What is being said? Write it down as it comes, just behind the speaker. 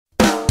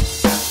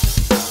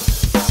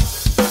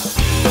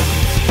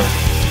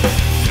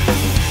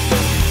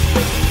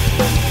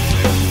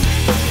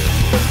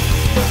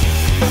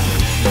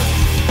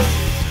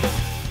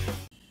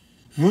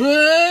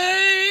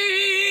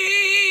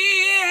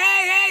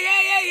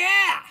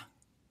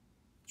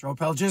Joe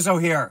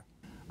Pelgizzo here.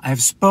 I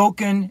have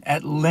spoken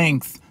at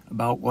length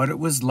about what it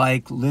was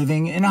like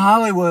living in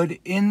Hollywood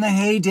in the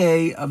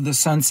heyday of the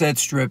Sunset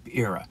Strip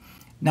era,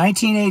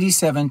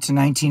 1987 to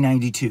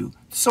 1992,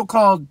 the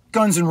so-called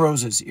Guns N'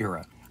 Roses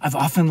era. I've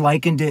often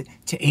likened it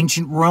to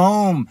ancient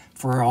Rome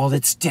for all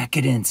its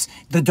decadence,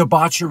 the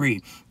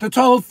debauchery, the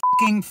total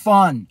fucking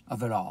fun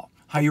of it all.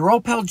 How Joe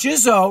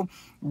Pelgizzo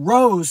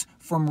rose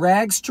from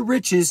rags to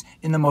riches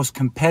in the most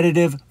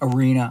competitive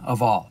arena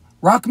of all.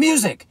 Rock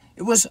music.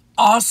 It was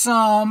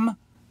awesome,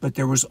 but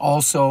there was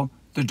also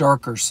the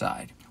darker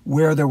side.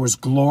 Where there was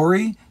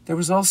glory, there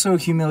was also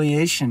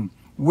humiliation.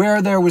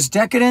 Where there was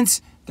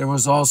decadence, there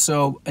was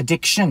also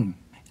addiction.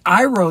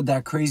 I rode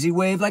that crazy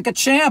wave like a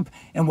champ,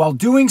 and while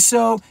doing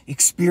so,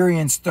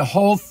 experienced the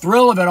whole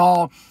thrill of it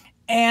all.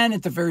 And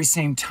at the very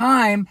same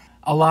time,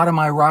 a lot of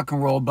my rock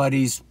and roll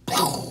buddies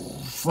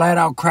flat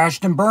out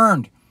crashed and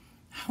burned.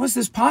 How is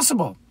this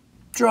possible?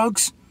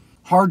 Drugs,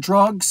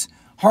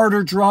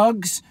 harder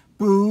drugs,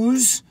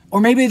 booze, or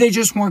maybe they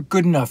just weren't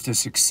good enough to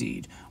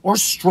succeed, or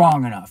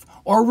strong enough,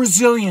 or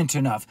resilient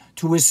enough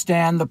to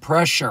withstand the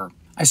pressure.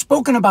 I've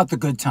spoken about the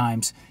good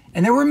times,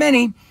 and there were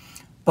many,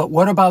 but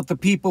what about the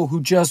people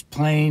who just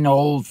plain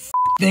old f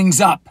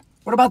things up?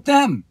 What about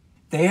them?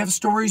 They have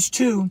stories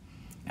too,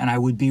 and I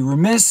would be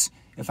remiss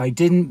if I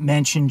didn't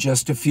mention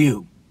just a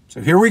few. So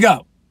here we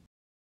go.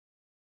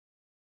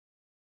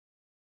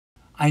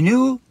 I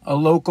knew a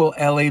local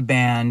LA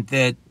band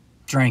that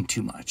drank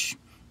too much.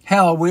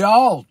 Hell, we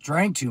all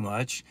drank too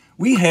much.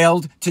 We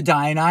hailed to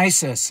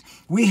Dionysus.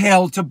 We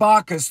hailed to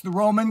Bacchus, the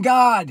Roman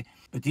god.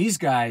 But these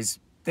guys,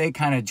 they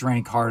kind of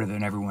drank harder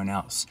than everyone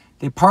else.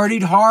 They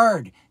partied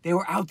hard. They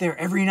were out there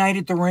every night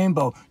at the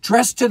Rainbow,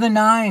 dressed to the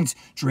nines,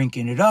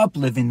 drinking it up,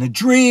 living the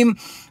dream.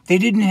 They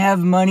didn't have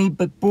money,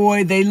 but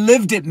boy, they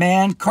lived it,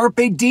 man.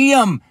 Carpe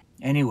diem.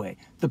 Anyway,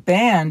 the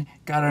band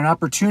got an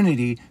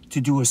opportunity to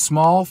do a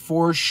small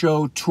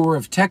 4-show tour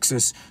of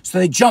Texas, so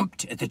they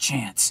jumped at the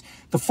chance.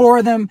 The 4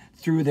 of them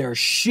threw their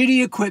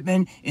shitty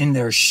equipment in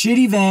their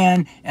shitty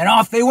van, and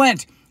off they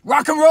went.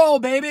 Rock and roll,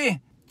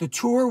 baby! The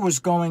tour was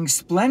going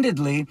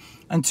splendidly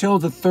until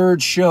the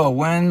 3rd show,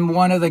 when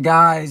one of the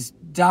guys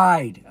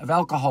died of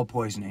alcohol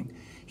poisoning.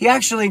 He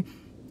actually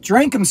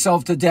drank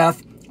himself to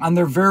death on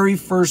their very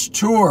first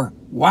tour.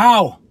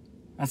 Wow,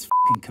 that's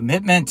fucking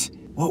commitment.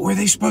 What were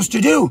they supposed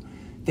to do?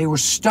 They were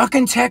stuck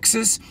in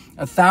Texas,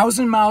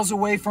 1,000 miles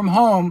away from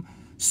home,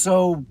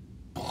 so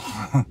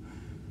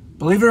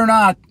believe it or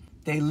not,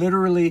 they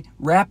literally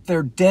wrapped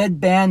their dead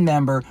band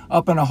member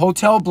up in a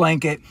hotel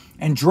blanket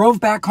and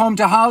drove back home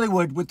to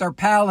Hollywood with their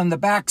pal in the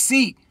back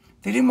seat.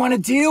 They didn't want to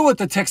deal with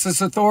the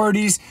Texas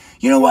authorities.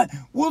 You know what?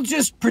 We'll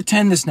just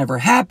pretend this never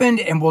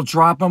happened and we'll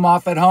drop them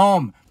off at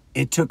home.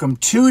 It took them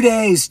 2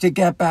 days to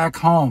get back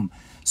home.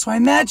 So I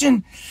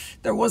imagine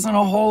there wasn't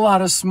a whole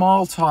lot of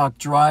small talk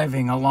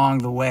driving along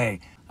the way.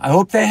 I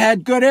hope they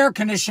had good air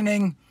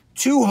conditioning.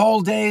 2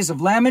 whole days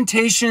of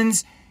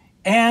lamentations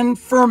and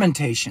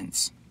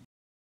fermentations.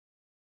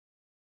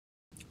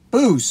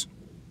 Booze.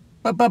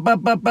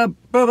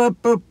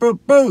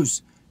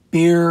 Booze.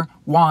 Beer,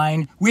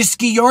 wine,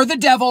 whiskey, you're the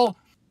devil.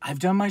 I've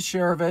done my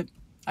share of it.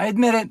 I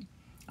admit it.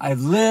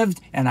 I've lived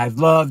and I've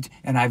loved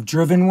and I've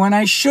driven when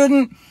I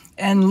shouldn't.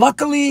 And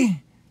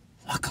luckily,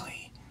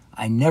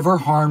 I never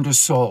harmed a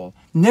soul.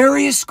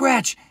 Nary a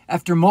scratch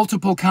after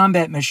multiple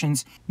combat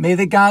missions. May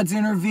the gods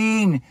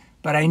intervene,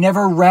 but I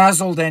never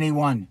razzled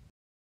anyone.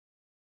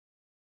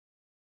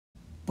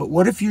 But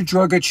what if your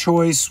drug of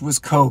choice was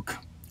coke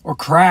or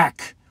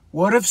crack?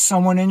 What if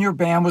someone in your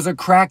band was a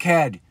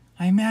crackhead?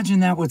 I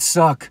imagine that would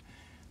suck.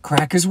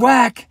 Crack is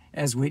whack,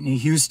 as Whitney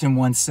Houston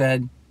once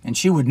said, and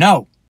she would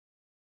know.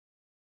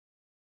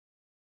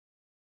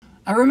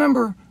 I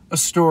remember a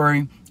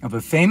story of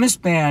a famous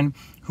band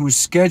who was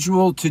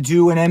scheduled to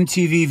do an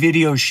MTV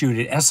video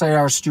shoot at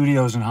SIR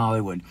Studios in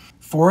Hollywood.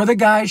 4 of the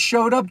guys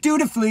showed up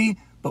dutifully,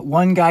 but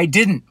 1 guy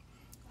didn't.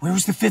 Where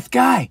was the 5th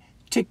guy?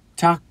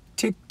 Tick-tock,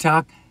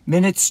 tick-tock.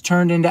 Minutes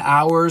turned into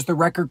hours. The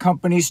record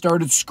company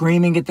started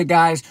screaming at the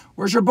guys,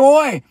 "Where's your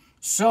boy?"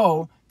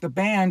 So the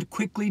band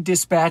quickly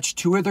dispatched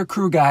 2 of their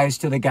crew guys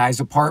to the guy's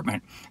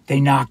apartment. They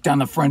knocked on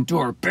the front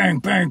door. Bang,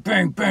 bang,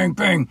 bang, bang,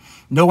 bang.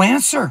 No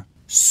answer.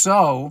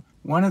 So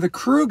one of the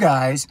crew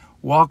guys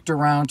walked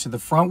around to the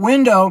front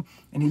window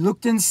and he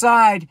looked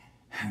inside.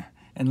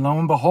 And lo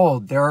and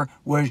behold, there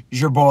was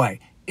your boy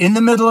in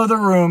the middle of the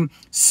room,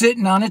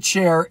 sitting on a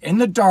chair in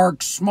the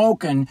dark,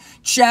 smoking,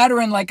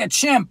 chattering like a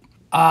chimp.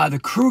 The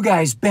crew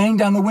guys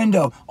banged on the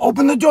window.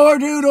 "Open the door,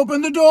 dude,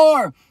 open the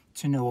door."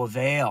 To no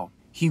avail.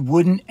 He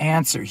wouldn't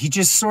answer. He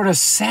just sort of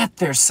sat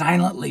there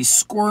silently,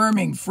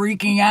 squirming,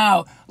 freaking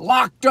out,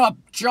 locked up,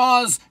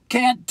 jaws,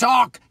 can't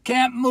talk,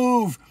 can't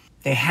move.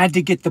 They had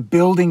to get the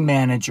building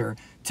manager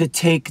to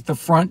take the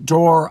front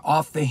door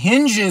off the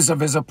hinges of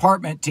his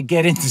apartment to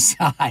get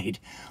inside.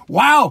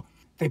 Wow!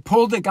 They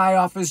pulled the guy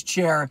off his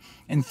chair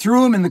and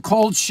threw him in the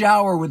cold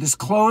shower with his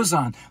clothes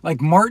on,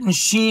 like Martin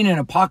Sheen in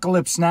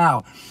Apocalypse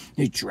Now.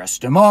 They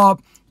dressed him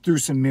up, threw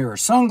some mirror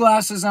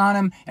sunglasses on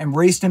him, and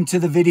raced him to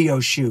the video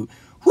shoot.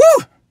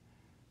 Whew!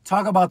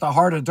 Talk about the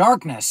heart of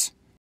darkness.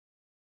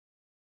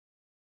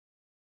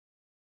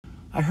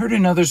 I heard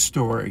another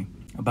story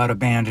about a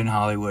band in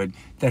Hollywood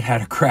that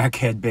had a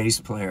crackhead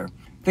bass player.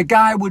 The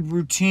guy would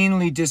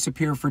routinely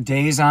disappear for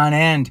days on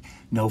end.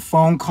 No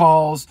phone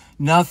calls,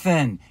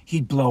 nothing.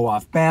 He'd blow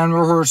off band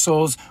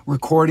rehearsals,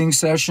 recording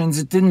sessions.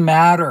 It didn't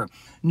matter.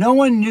 No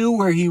one knew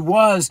where he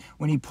was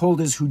when he pulled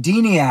his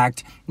Houdini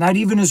act, not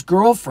even his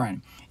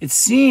girlfriend. It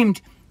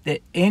seemed that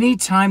any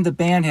time the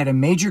band had a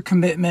major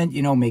commitment,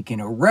 making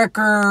a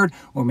record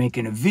or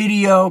making a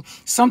video,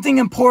 something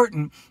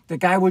important, the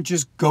guy would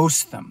just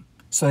ghost them.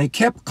 So they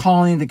kept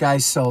calling the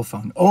guy's cell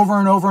phone over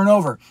and over and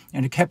over,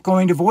 and it kept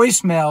going to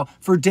voicemail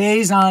for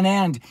days on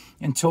end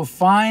until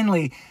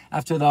finally,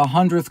 after the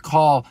 100th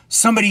call,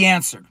 somebody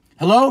answered.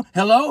 Hello?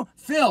 Hello?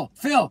 Phil,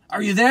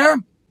 are you there?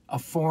 A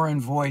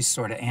foreign voice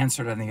sort of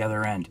answered on the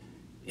other end.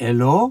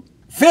 Hello?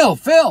 Phil?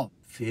 Phil?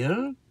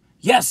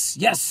 Yes.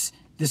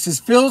 This is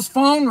Phil's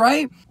phone,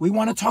 right? We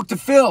want to talk to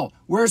Phil.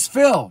 Where's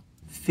Phil?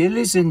 Phil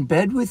is in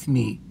bed with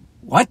me.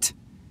 What?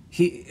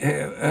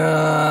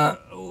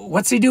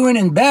 What's he doing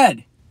in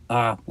bed?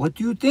 What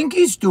do you think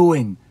he's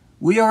doing?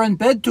 We are in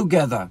bed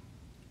together.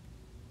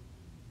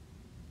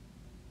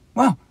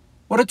 Well,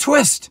 what a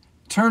twist.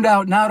 Turned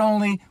out not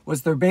only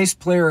was their bass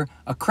player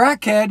a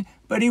crackhead,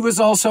 but he was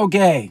also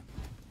gay.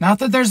 Not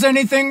that there's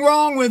anything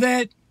wrong with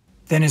it.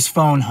 Then his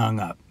phone hung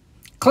up.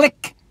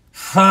 Click.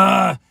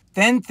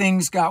 Then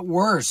things got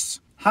worse.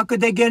 How could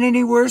they get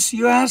any worse,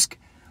 you ask?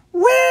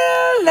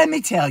 Well, let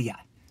me tell ya.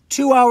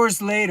 2 hours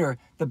later,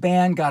 the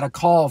band got a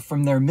call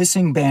from their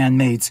missing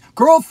bandmate's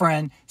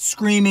girlfriend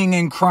screaming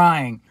and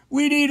crying.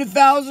 We need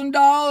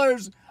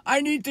 $1,000.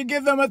 I need to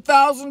give them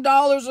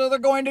 $1,000 or they're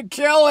going to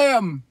kill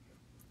him.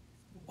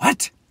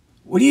 What?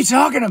 What are you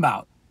talking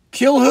about?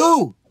 Kill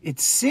who? It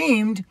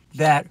seemed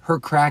that her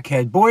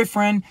crackhead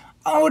boyfriend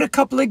owed a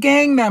couple of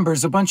gang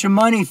members a bunch of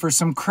money for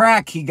some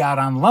crack he got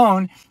on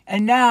loan,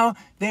 and now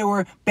they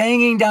were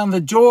banging down the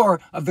door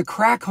of the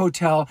crack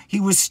hotel he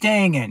was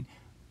staying in,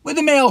 with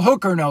a male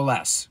hooker no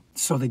less.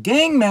 So the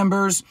gang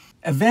members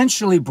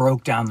eventually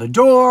broke down the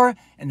door,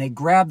 and they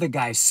grabbed the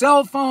guy's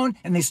cell phone,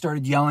 and they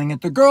started yelling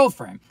at the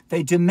girlfriend.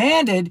 They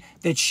demanded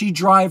that she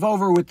drive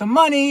over with the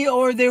money,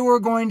 or they were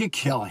going to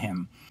kill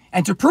him.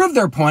 And to prove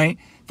their point,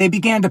 they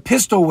began to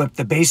pistol whip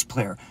the bass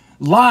player,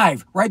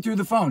 live, right through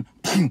the phone.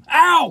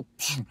 Ow!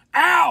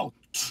 Ow!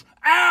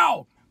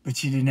 Ow! But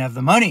she didn't have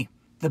the money.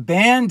 The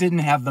band didn't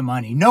have the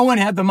money. No one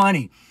had the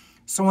money.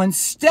 So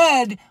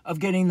instead of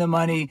getting the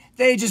money,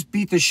 they just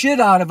beat the shit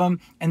out of him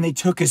and they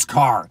took his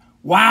car.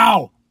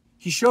 Wow!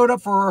 He showed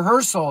up for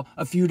rehearsal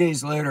a few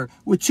days later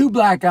with 2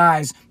 black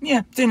eyes,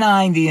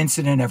 denying the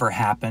incident ever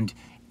happened.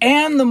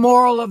 And the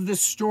moral of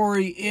this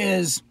story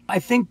is, I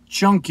think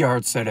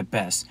Junkyard said it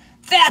best.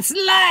 That's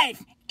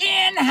life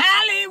in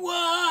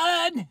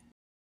Hollywood!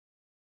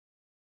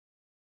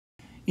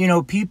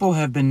 People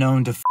have been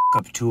known to f***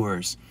 up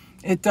tours.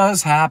 It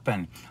does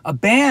happen. A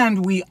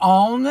band we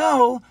all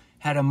know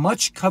had a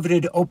much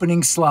coveted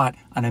opening slot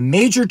on a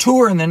major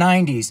tour in the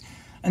 90s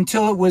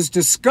until it was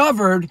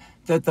discovered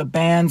that the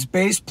band's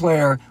bass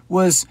player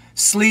was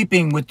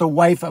sleeping with the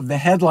wife of the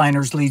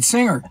headliner's lead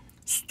singer.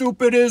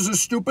 Stupid is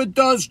as stupid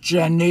does,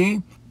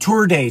 Jenny.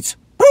 Tour dates,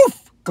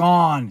 poof,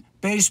 gone.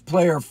 Bass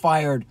player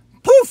fired,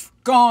 poof,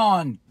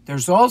 gone.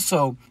 There's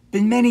also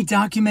been many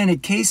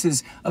documented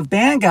cases of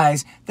band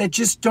guys that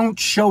just don't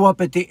show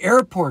up at the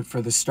airport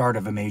for the start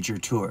of a major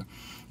tour.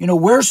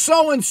 Where's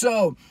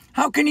so-and-so?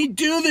 How can he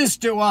do this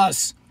to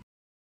us?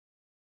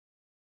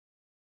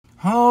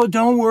 Oh,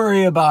 don't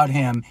worry about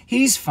him.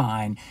 He's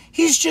fine.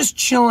 He's just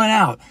chilling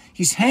out.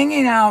 He's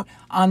hanging out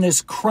on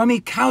this crummy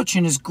couch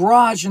in his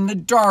garage in the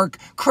dark,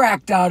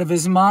 cracked out of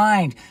his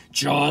mind.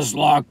 Jaws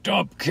locked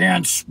up,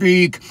 can't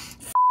speak,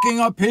 f***ing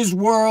up his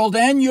world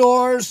and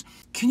yours.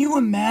 Can you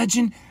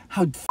imagine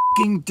how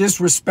f***ing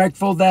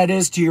disrespectful that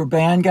is to your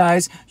band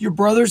guys, your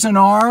brothers in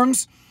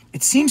arms?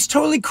 It seems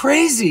totally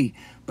crazy,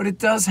 but it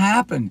does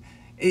happen.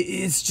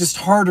 It's just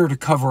harder to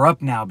cover up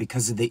now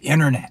because of the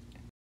internet.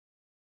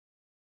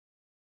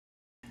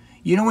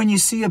 When you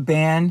see a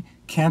band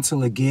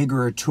cancel a gig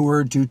or a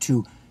tour due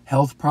to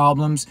health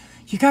problems,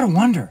 you gotta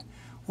wonder,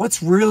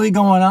 what's really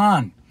going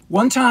on?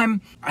 One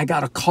time, I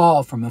got a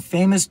call from a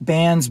famous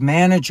band's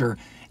manager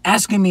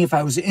asking me if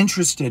I was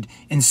interested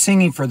in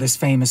singing for this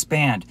famous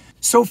band.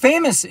 So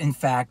famous, in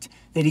fact,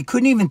 that he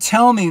couldn't even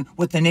tell me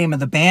what the name of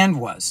the band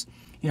was.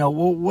 Well,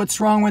 what's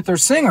wrong with their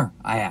singer?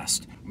 I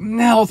asked.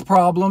 Health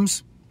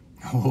problems.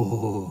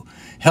 Oh,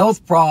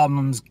 health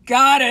problems.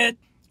 Got it.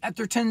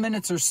 After 10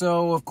 minutes or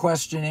so of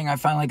questioning, I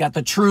finally got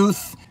the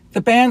truth. The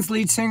band's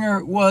lead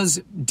singer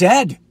was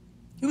dead.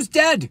 He was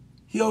dead.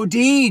 He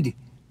OD'd.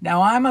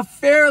 Now, I'm a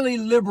fairly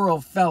liberal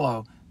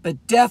fellow,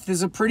 but death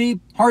is a pretty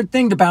hard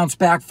thing to bounce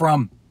back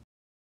from.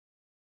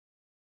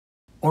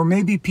 Or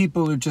maybe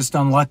people are just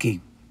unlucky.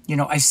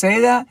 I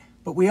say that,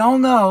 but we all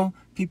know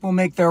people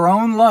make their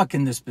own luck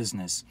in this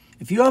business.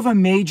 If you have a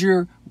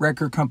major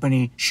record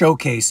company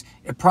showcase,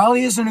 it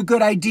probably isn't a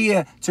good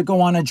idea to go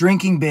on a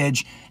drinking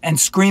binge and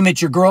scream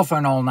at your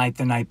girlfriend all night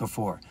the night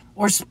before.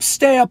 Or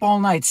stay up all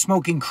night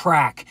smoking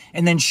crack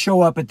and then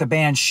show up at the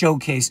band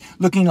showcase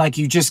looking like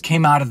you just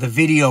came out of the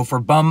video for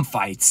bum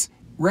fights.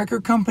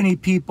 Record company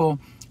people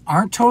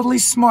aren't totally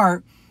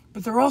smart,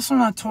 but they're also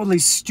not totally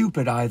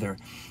stupid either.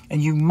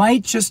 And you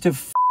might just have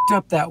f***ed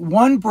up that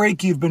one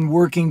break you've been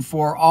working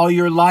for all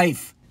your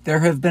life. There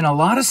have been a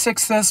lot of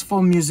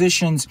successful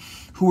musicians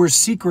who were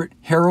secret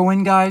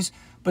heroin guys,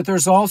 but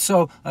there's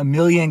also a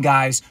million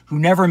guys who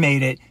never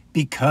made it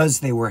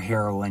because they were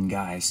heroin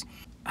guys.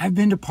 I've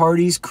been to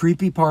parties,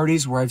 creepy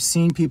parties, where I've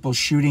seen people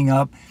shooting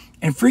up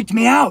and freaked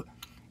me out.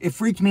 It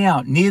freaked me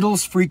out.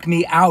 Needles freaked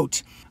me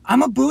out.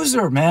 I'm a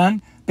boozer,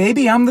 man.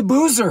 Baby, I'm the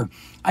boozer.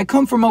 I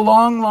come from a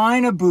long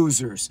line of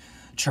boozers.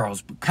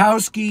 Charles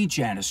Bukowski,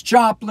 Janis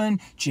Joplin,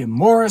 Jim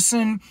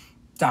Morrison,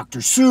 Dr.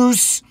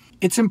 Seuss.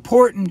 It's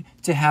important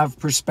to have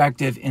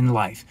perspective in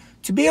life.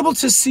 To be able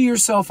to see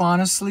yourself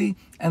honestly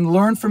and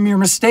learn from your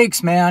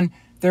mistakes, man.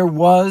 There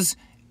was,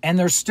 and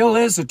there still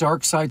is, a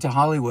dark side to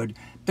Hollywood.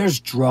 There's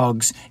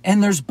drugs,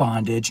 and there's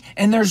bondage,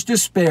 and there's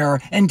despair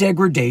and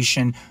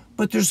degradation.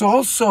 But there's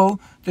also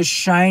the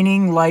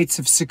shining lights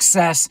of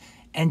success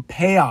and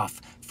payoff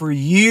for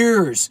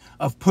years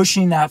of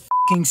pushing that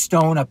fucking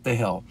stone up the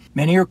hill.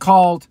 Many are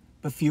called,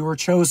 but few are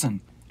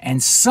chosen.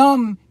 And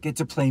some get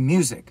to play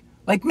music,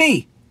 like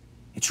me.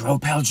 It's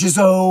Ropel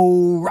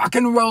Jizzo, rock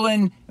and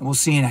rollin', and we'll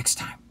see you next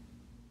time.